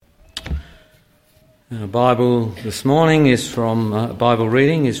Bible this morning is from Bible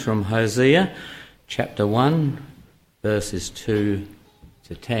reading is from Hosea chapter 1 verses 2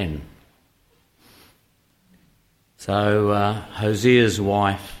 to 10. So Hosea's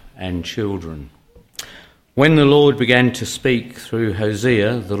wife and children. When the Lord began to speak through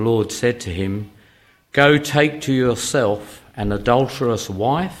Hosea, the Lord said to him, "Go take to yourself an adulterous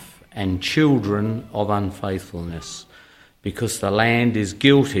wife and children of unfaithfulness, because the land is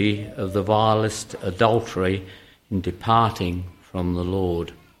guilty of the vilest adultery in departing from the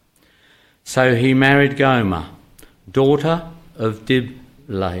Lord." So he married Gomer, daughter of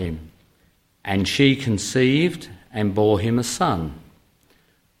Diblaim, and she conceived and bore him a son.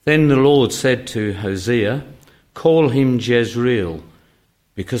 Then the Lord said to Hosea, "Call him Jezreel,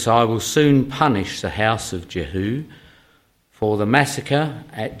 because I will soon punish the house of Jehu for the massacre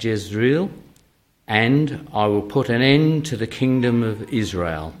at Jezreel, and I will put an end to the kingdom of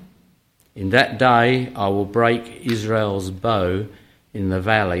Israel. In that day I will break Israel's bow in the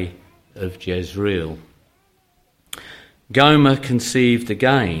valley of Jezreel." Gomer conceived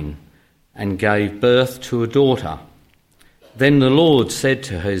again and gave birth to a daughter. Then the Lord said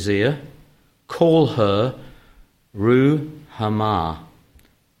to Hosea, "Call her Ruhamah,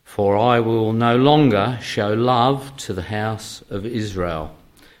 for I will no longer show love to the house of Israel,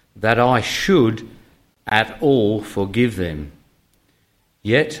 that I should at all forgive them.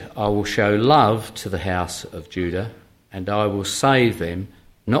 Yet I will show love to the house of Judah, and I will save them,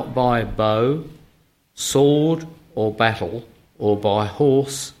 not by bow, sword or battle, or by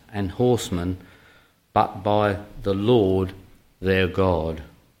horse and horsemen, but by the Lord their God."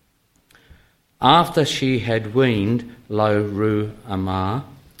 After she had weaned Lo-ruhamah,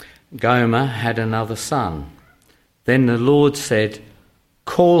 Gomer had another son. Then the Lord said,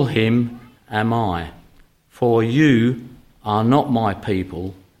 "Call him Ammi, for you are not my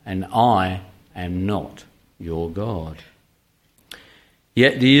people, and I am not your God."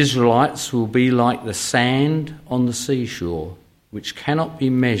 Yet the Israelites will be like the sand on the seashore, which cannot be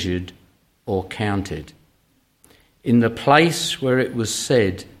measured or counted. In the place where it was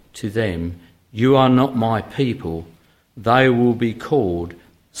said to them, "You are not my people," they will be called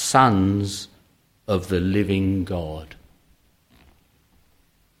sons of the living God.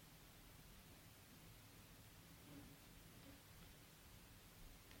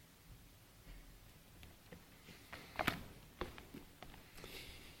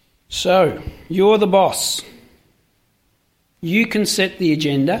 So, you're the boss. You can set the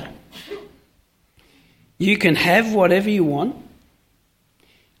agenda. You can have whatever you want.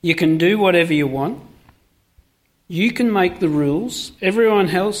 You can do whatever you want. You can make the rules. Everyone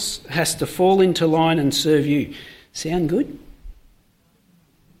else has to fall into line and serve you. Sound good?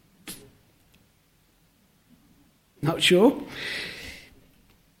 Not sure?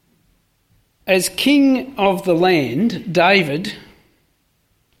 As king of the land, David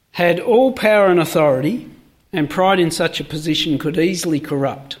had all power and authority, and pride in such a position could easily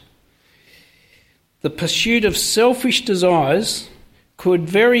corrupt. The pursuit of selfish desires could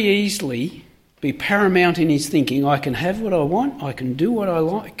very easily be paramount in his thinking. I can have what I want, I can do what I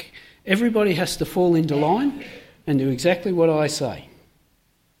like. Everybody has to fall into line and do exactly what I say.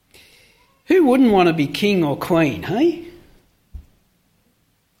 Who wouldn't want to be king or queen, hey?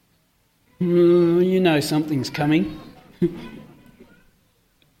 You know something's coming.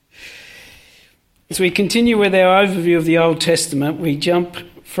 As we continue with our overview of the Old Testament, we jump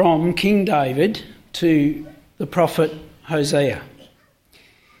from King David to the prophet Hosea.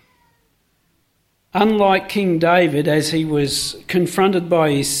 Unlike King David, as he was confronted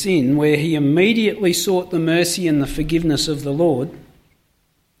by his sin, where he immediately sought the mercy and the forgiveness of the Lord,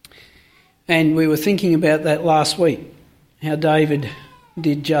 and we were thinking about that last week, how David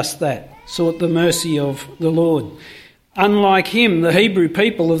did just that, sought the mercy of the Lord. Unlike him, the Hebrew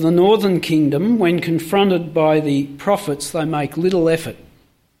people of the northern kingdom, when confronted by the prophets, they make little effort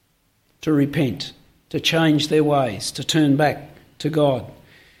to repent, to change their ways, to turn back to God.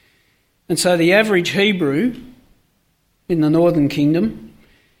 And so the average Hebrew in the northern kingdom,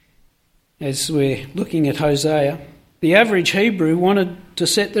 as we're looking at Hosea, the average Hebrew wanted to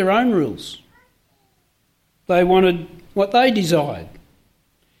set their own rules. They wanted what they desired.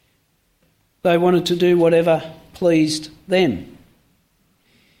 They wanted to do whatever pleased them.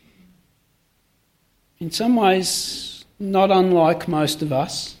 In some ways, not unlike most of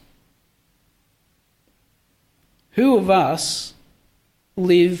us. Who of us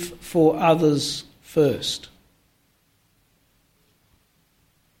live for others first?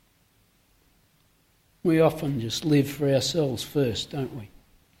 We often just live for ourselves first, don't we?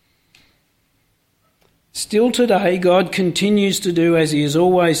 Still today, God continues to do as he has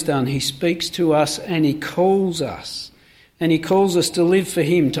always done. He speaks to us and he calls us. And he calls us to live for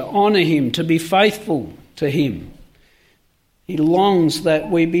him, to honour him, to be faithful to him. He longs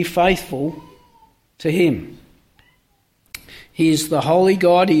that we be faithful to him. He is the holy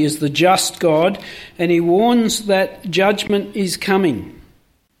God, he is the just God, and he warns that judgment is coming.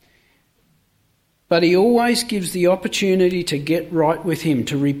 But he always gives the opportunity to get right with him,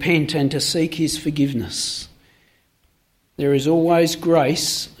 to repent and to seek his forgiveness. There is always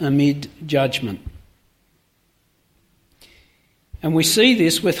grace amid judgment. And we see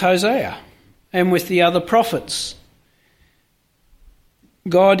this with Hosea and with the other prophets.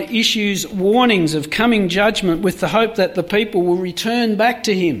 God issues warnings of coming judgment with the hope that the people will return back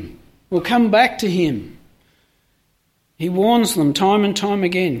to him, will come back to him. He warns them time and time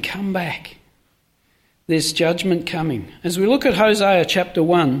again, come back. There's judgment coming. As we look at Hosea chapter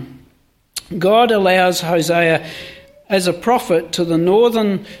 1, God allows Hosea as a prophet to the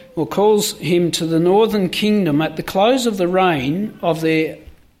northern, or calls him to the northern kingdom at the close of the reign of their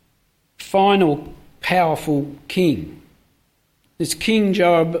final powerful king. It's King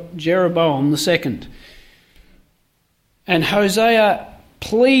Jeroboam II. And Hosea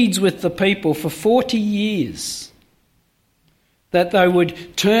pleads with the people for 40 years that they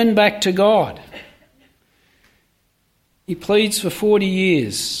would turn back to God. He pleads for 40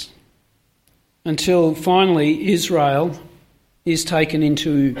 years until finally Israel is taken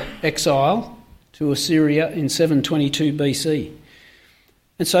into exile to Assyria in 722 BC.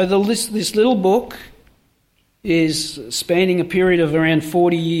 And so this little book is spanning a period of around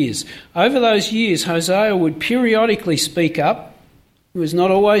 40 years. Over those years, Hosea would periodically speak up. He was not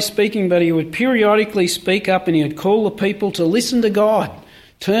always speaking, but he would periodically speak up and he would call the people to listen to God,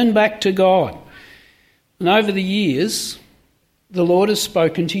 turn back to God. And over the years, the Lord has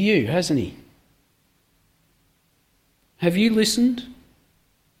spoken to you, hasn't he? Have you listened?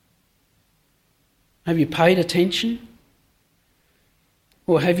 Have you paid attention?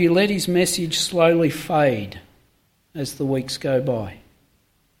 Or have you let his message slowly fade as the weeks go by?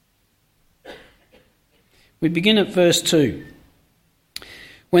 We begin at verse 2.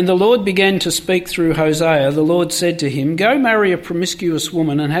 When the Lord began to speak through Hosea, the Lord said to him, "Go marry a promiscuous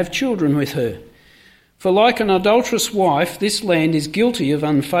woman and have children with her. For like an adulterous wife, this land is guilty of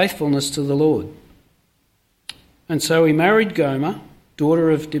unfaithfulness to the Lord." And so he married Gomer,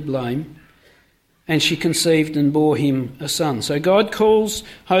 daughter of Diblaim, and she conceived and bore him a son. So God calls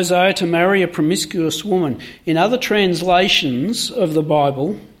Hosea to marry a promiscuous woman. In other translations of the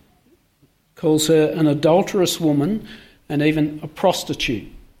Bible, calls her an adulterous woman and even a prostitute.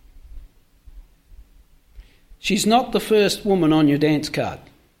 She's not the first woman on your dance card.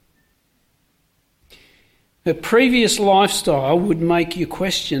 Her previous lifestyle would make you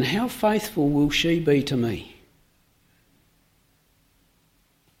question, how faithful will she be to me?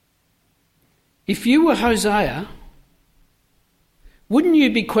 If you were Hosea, wouldn't you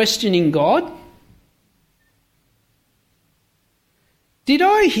be questioning God? Did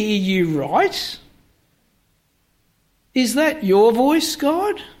I hear you right? Is that your voice,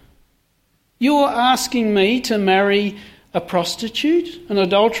 God? You're asking me to marry a prostitute, an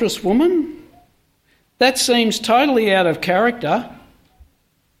adulterous woman? That seems totally out of character.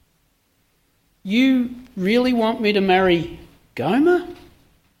 You really want me to marry Gomer?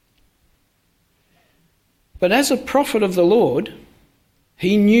 But as a prophet of the Lord,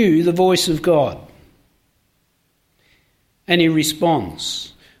 he knew the voice of God. And he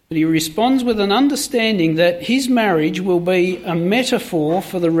responds. But he responds with an understanding that his marriage will be a metaphor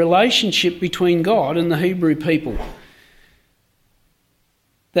for the relationship between God and the Hebrew people.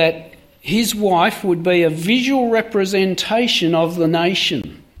 That his wife would be a visual representation of the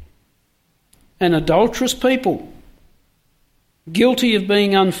nation. An adulterous people, guilty of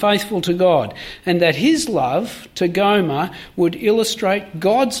being unfaithful to God, and that his love to Gomer would illustrate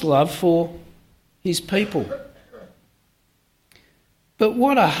God's love for his people. But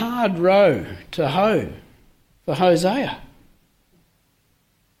what a hard row to hoe for Hosea.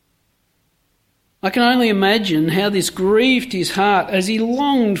 I can only imagine how this grieved his heart as he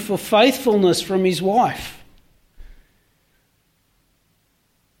longed for faithfulness from his wife.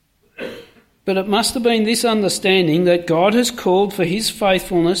 But it must have been this understanding that God has called for his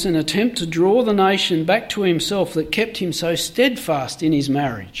faithfulness in an attempt to draw the nation back to himself that kept him so steadfast in his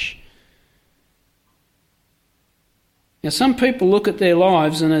marriage. Now, some people look at their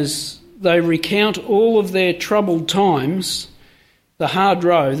lives and as they recount all of their troubled times, the hard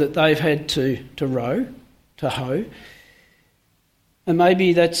row that they've had to hoe, and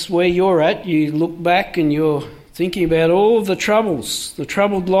maybe that's where you're at. You look back and you're thinking about all of the troubles, the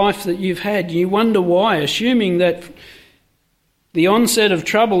troubled life that you've had. You wonder why, assuming that the onset of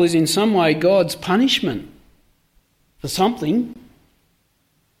trouble is in some way God's punishment for something.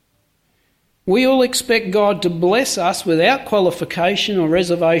 We all expect God to bless us without qualification or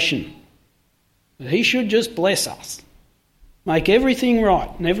reservation. He should just bless us, make everything right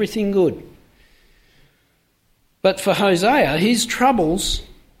and everything good. But for Hosea, his troubles,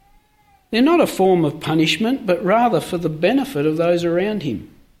 they're not a form of punishment, but rather for the benefit of those around him.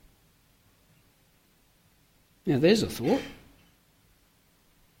 Now there's a thought.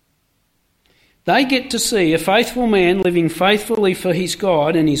 They get to see a faithful man living faithfully for his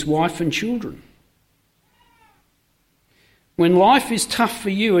God and his wife and children. When life is tough for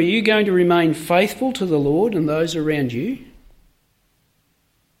you, are you going to remain faithful to the Lord and those around you?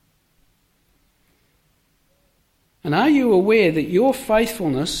 And are you aware that your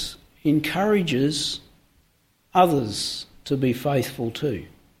faithfulness encourages others to be faithful too?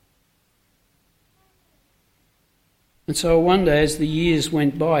 And so I wonder, as the years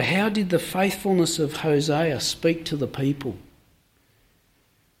went by, how did the faithfulness of Hosea speak to the people?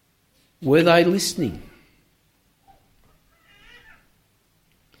 Were they listening?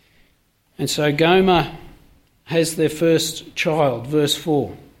 And so Gomer has their first child, verse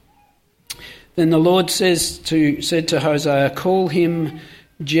 4. Then the Lord said to Hosea, "Call him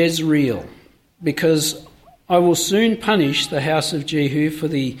Jezreel, because I will soon punish the house of Jehu for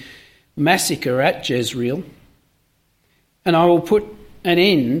the massacre at Jezreel, and I will put an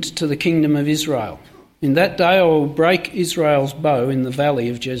end to the kingdom of Israel. In that day I will break Israel's bow in the valley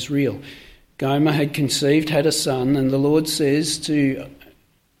of Jezreel." Gomer had conceived, had a son, and the Lord says to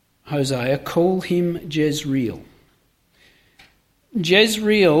Hosea, "Call him Jezreel."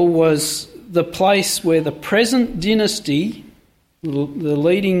 Jezreel was the place where the present dynasty, the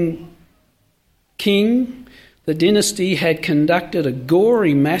leading king, the dynasty had conducted a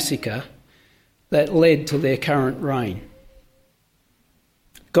gory massacre that led to their current reign.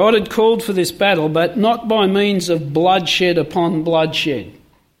 God had called for this battle, but not by means of bloodshed upon bloodshed.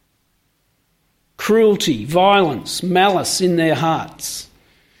 Cruelty, violence, malice in their hearts.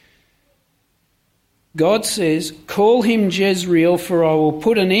 God says, "Call him Jezreel, for I will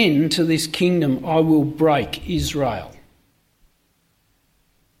put an end to this kingdom. I will break Israel."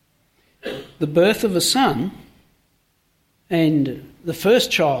 The birth of a son, and the first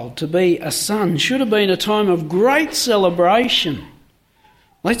child to be a son, should have been a time of great celebration.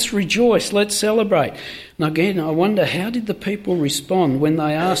 Let's rejoice, let's celebrate. And again, I wonder, how did the people respond when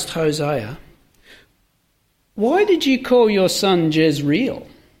they asked Hosea, "Why did you call your son Jezreel?"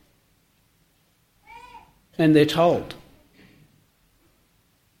 And they're told,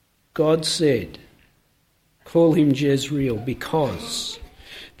 God said, "Call him Jezreel," because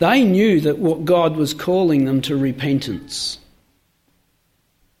they knew that what God was calling them to repentance.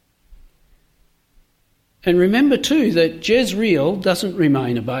 And remember too that Jezreel doesn't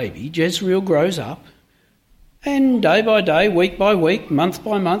remain a baby. Jezreel grows up, and day by day, week by week, month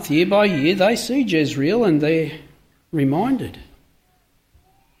by month, year by year, they see Jezreel and they're reminded.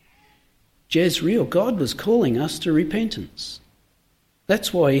 Jezreel, God was calling us to repentance.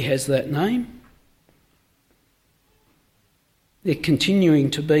 That's why he has that name. They're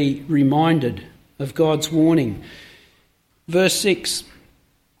continuing to be reminded of God's warning. Verse 6,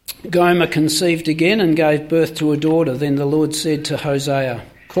 Gomer conceived again and gave birth to a daughter. Then the Lord said to Hosea,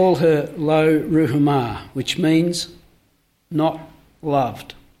 "Call her Lo Ruhamah," which means not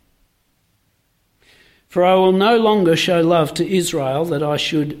loved. "For I will no longer show love to Israel, that I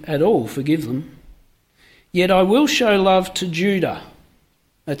should at all forgive them. Yet I will show love to Judah,"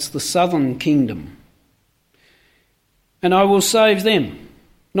 that's the southern kingdom, "and I will save them,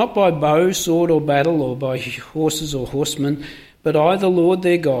 not by bow, sword or battle, or by horses or horsemen, but I, the Lord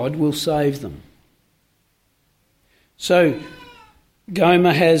their God, will save them." So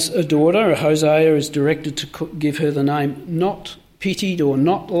Gomer has a daughter. Hosea is directed to give her the name not pitied or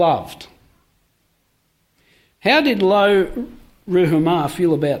not loved. How did Lo Ruhamah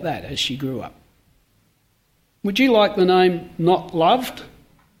feel about that as she grew up? Would you like the name not loved?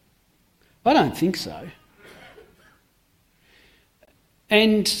 I don't think so.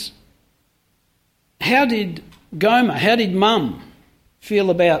 And how did Gomer, how did Mum feel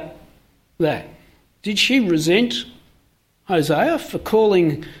about that? Did she resent Hosea for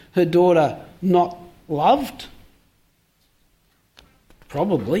calling her daughter not loved?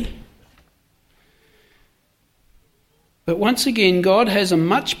 Probably. But once again, God has a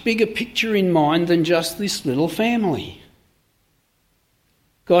much bigger picture in mind than just this little family.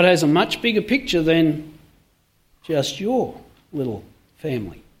 God has a much bigger picture than just your little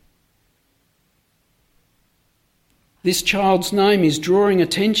family. This child's name is drawing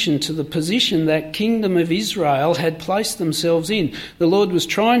attention to the position that kingdom of Israel had placed themselves in. The Lord was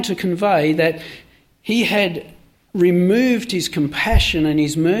trying to convey that he had removed his compassion and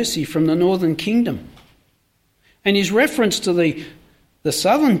his mercy from the northern kingdom. And his reference to the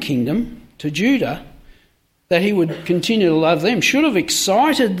southern kingdom, to Judah, that he would continue to love them, should have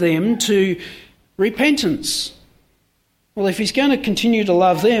excited them to repentance. Well, if he's going to continue to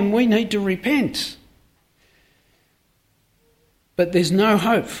love them, we need to repent. But there's no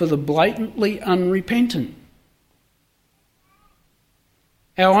hope for the blatantly unrepentant.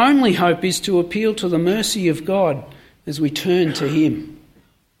 Our only hope is to appeal to the mercy of God as we turn to him.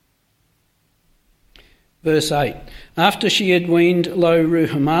 Verse 8, after she had weaned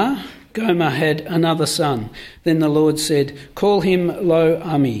Lo-ruhamah, Gomer had another son. Then the Lord said, call him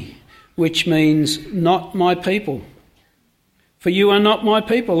Lo-ammi, which means not my people. For you are not my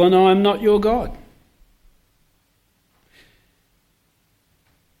people and I am not your God.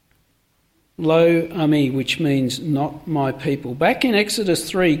 Lo-ammi, which means not my people. Back in Exodus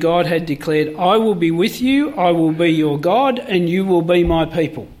 3, God had declared, I will be with you, I will be your God, and you will be my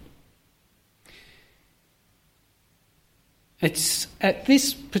people. It's at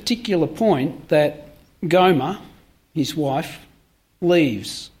this particular point that Gomer, his wife,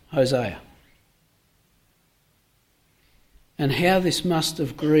 leaves Hosea. And how this must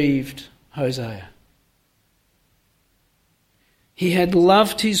have grieved Hosea. He had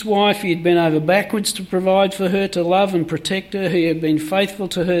loved his wife, he had been over backwards to provide for her, to love and protect her, he had been faithful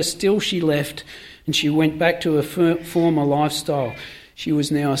to her, still she left and she went back to her former lifestyle. She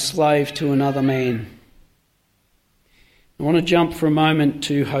was now a slave to another man. I want to jump for a moment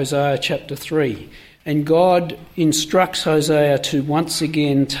to Hosea chapter 3. And God instructs Hosea to once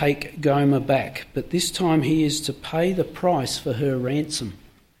again take Gomer back, but this time he is to pay the price for her ransom.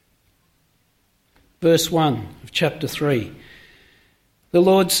 Verse 1 of chapter 3. The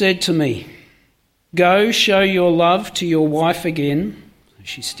Lord said to me, go show your love to your wife again.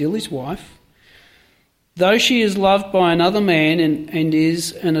 She's still his wife. Though she is loved by another man and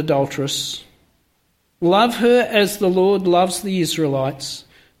is an adulteress, love her as the Lord loves the Israelites,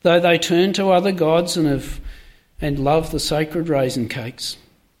 though they turn to other gods and love the sacred raisin cakes.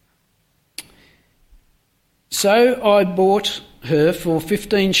 So I bought her for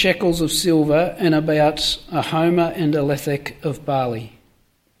 15 shekels of silver and about a homer and a lethek of barley.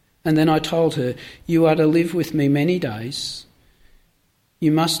 And then I told her, you are to live with me many days.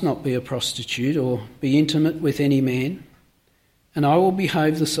 You must not be a prostitute or be intimate with any man, and I will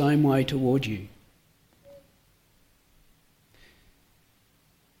behave the same way toward you.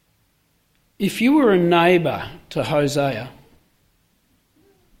 If you were a neighbour to Hosea,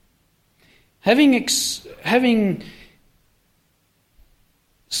 having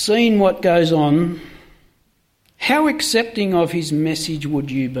seen what goes on, how accepting of his message would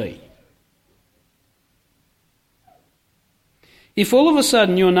you be? If all of a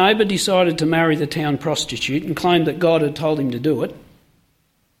sudden your neighbour decided to marry the town prostitute and claimed that God had told him to do it,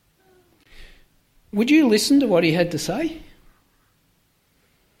 would you listen to what he had to say?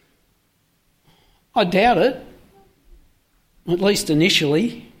 I doubt it, at least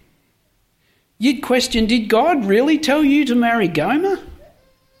initially. You'd question, did God really tell you to marry Gomer?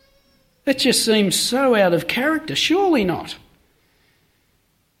 That just seems so out of character. Surely not.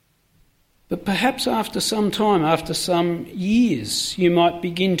 But perhaps after some time, after some years, you might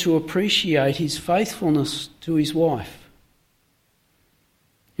begin to appreciate his faithfulness to his wife.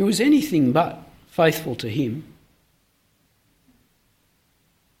 He was anything but faithful to him.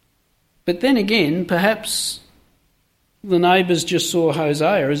 But then again, perhaps the neighbours just saw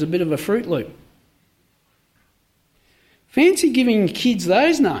Hosea as a bit of a Fruit Loop. Fancy giving kids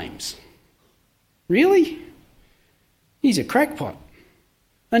those names. Really? He's a crackpot.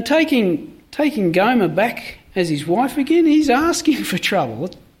 And taking Gomer back as his wife again, he's asking for trouble.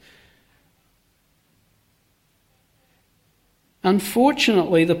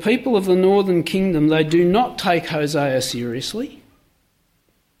 Unfortunately, the people of the northern kingdom, they do not take Hosea seriously.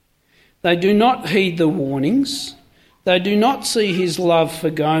 They do not heed the warnings. They do not see his love for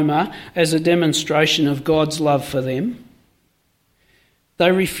Gomer as a demonstration of God's love for them. They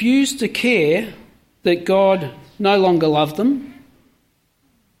refuse to care that God no longer loved them.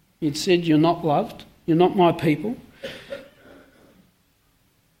 He'd said, you're not loved, you're not my people.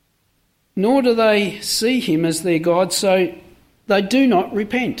 Nor do they see him as their God, so they do not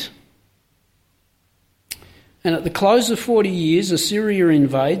repent. And at the close of 40 years, Assyria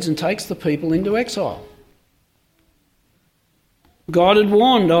invades and takes the people into exile. God had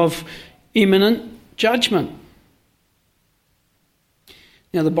warned of imminent judgment.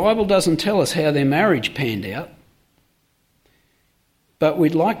 Now, the Bible doesn't tell us how their marriage panned out, But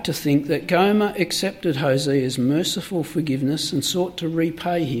we'd like to think that Gomer accepted Hosea's merciful forgiveness and sought to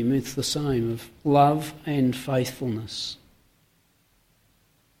repay him with the same of love and faithfulness.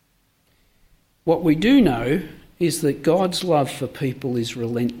 What we do know is that God's love for people is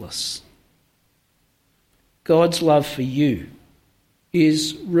relentless. God's love for you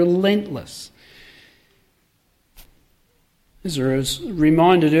is relentless. As I was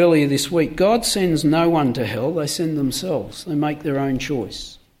reminded earlier this week, God sends no one to hell, they send themselves. They make their own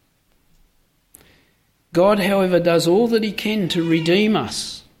choice. God, however, does all that he can to redeem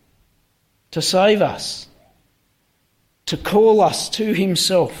us, to save us, to call us to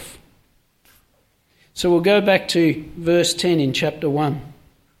himself. So we'll go back to verse 10 in chapter 1.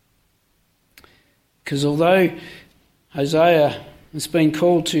 Because although Hosea has been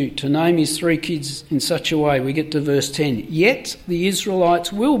called to name his 3 kids in such a way, we get to verse 10. Yet the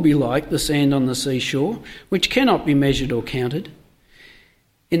Israelites will be like the sand on the seashore, which cannot be measured or counted.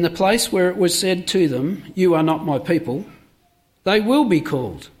 In the place where it was said to them, "You are not my people," they will be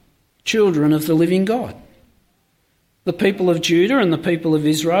called children of the living God. The people of Judah and the people of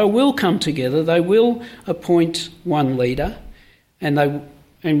Israel will come together. They will appoint one leader, and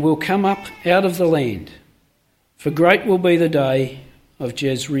will come up out of the land. For great will be the day of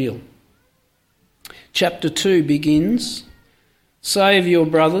Jezreel. Chapter 2 begins, "Say of your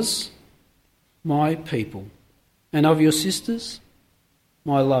brothers, my people, and of your sisters,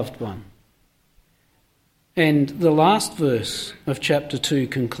 my loved one." And the last verse of chapter 2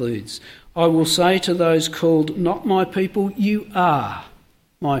 concludes, "I will say to those called not my people, you are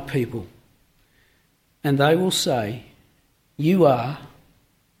my people. And they will say, you are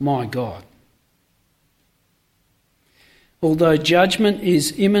my God." Although judgment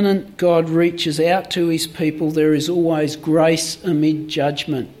is imminent, God reaches out to his people. There is always grace amid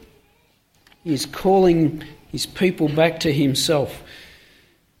judgment. He is calling his people back to himself.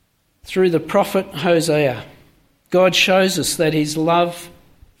 Through the prophet Hosea, God shows us that his love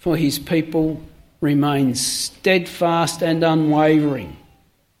for his people remains steadfast and unwavering.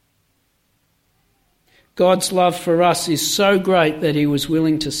 God's love for us is so great that he was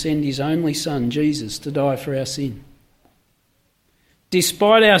willing to send his only son, Jesus, to die for our sin.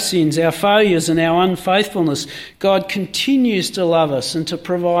 Despite our sins, our failures and our unfaithfulness, God continues to love us and to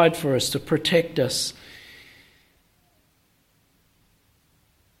provide for us, to protect us.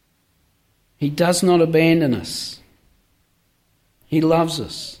 He does not abandon us. He loves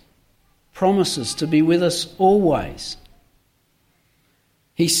us, promises to be with us always.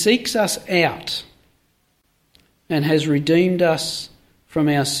 He seeks us out and has redeemed us from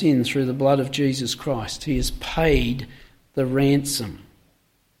our sin through the blood of Jesus Christ. He has paid the ransom,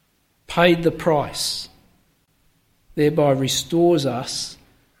 paid the price, thereby restores us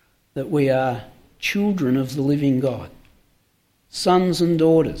that we are children of the living God, sons and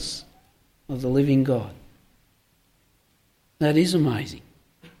daughters of the living God. That is amazing.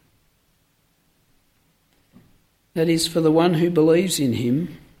 That is, for the one who believes in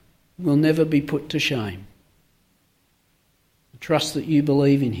him will never be put to shame. Trust that you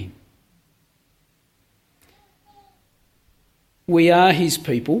believe in him. We are his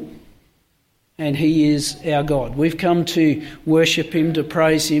people and he is our God. We've come to worship him, to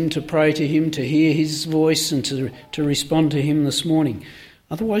praise him, to pray to him, to hear his voice and to respond to him this morning.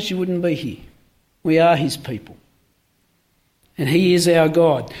 Otherwise you wouldn't be here. We are his people and he is our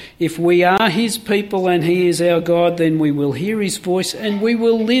God. If we are his people and he is our God, then we will hear his voice and we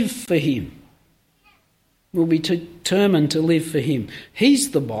will live for him. We'll be determined to live for him.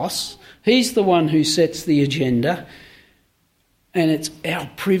 He's the boss. He's the one who sets the agenda. And it's our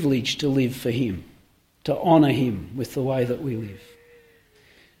privilege to live for him, to honour him with the way that we live.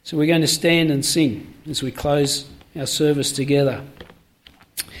 So we're going to stand and sing as we close our service together.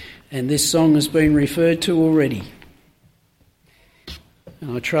 And this song has been referred to already.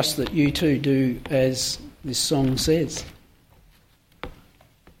 And I trust that you too do as this song says.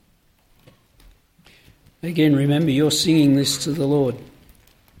 Again, remember, you're singing this to the Lord.